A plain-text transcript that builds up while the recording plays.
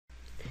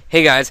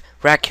Hey guys,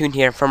 Raccoon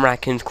here from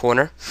Raccoon's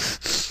Corner.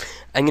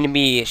 I'm going to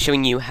be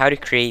showing you how to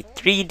create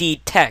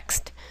 3D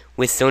text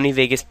with Sony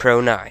Vegas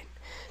Pro 9.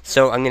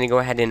 So I'm going to go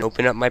ahead and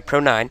open up my Pro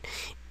 9,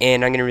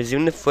 and I'm going to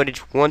resume the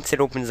footage once it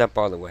opens up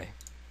all the way.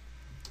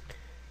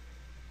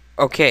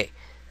 Okay.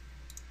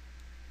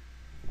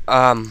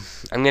 I'm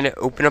going to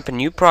open up a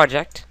new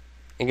project.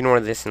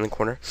 Ignore this in the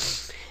corner.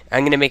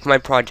 I'm going to make my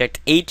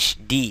project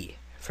HD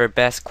for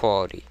best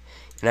quality.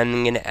 And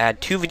I'm going to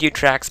add 2 video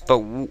tracks, but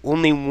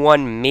only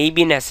one may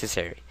be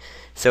necessary.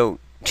 So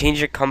change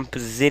your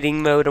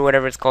compositing mode or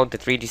whatever it's called to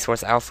 3D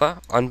Source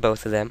Alpha on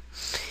both of them.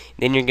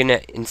 Then you're going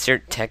to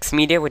insert text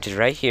media, which is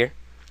right here.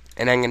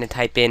 And I'm going to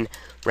type in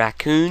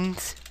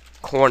Raccoon's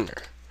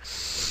Corner.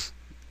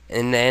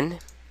 And then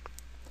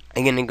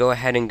I'm going to go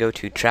ahead and go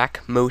to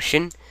track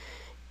motion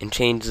and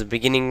change the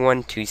beginning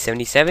one to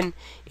 77.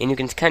 And you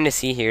can kind of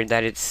see here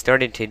that it's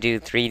started to do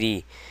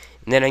 3D.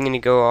 And then I'm going to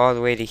go all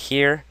the way to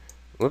here.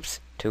 Whoops.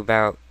 To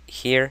about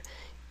here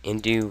and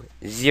do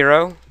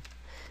 0.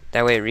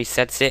 That way it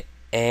resets it,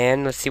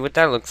 and let's see what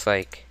that looks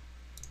like.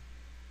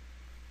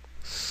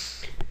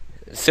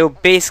 So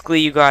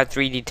basically you got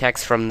 3D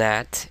text from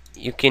that.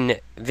 You can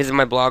visit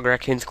my blog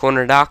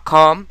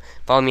raccoonscorner.com,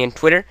 follow me on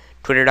Twitter,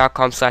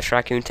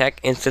 twitter.com/raccoontech,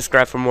 and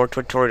subscribe for more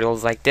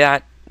tutorials like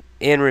that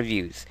and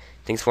reviews.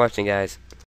 Thanks for watching, guys.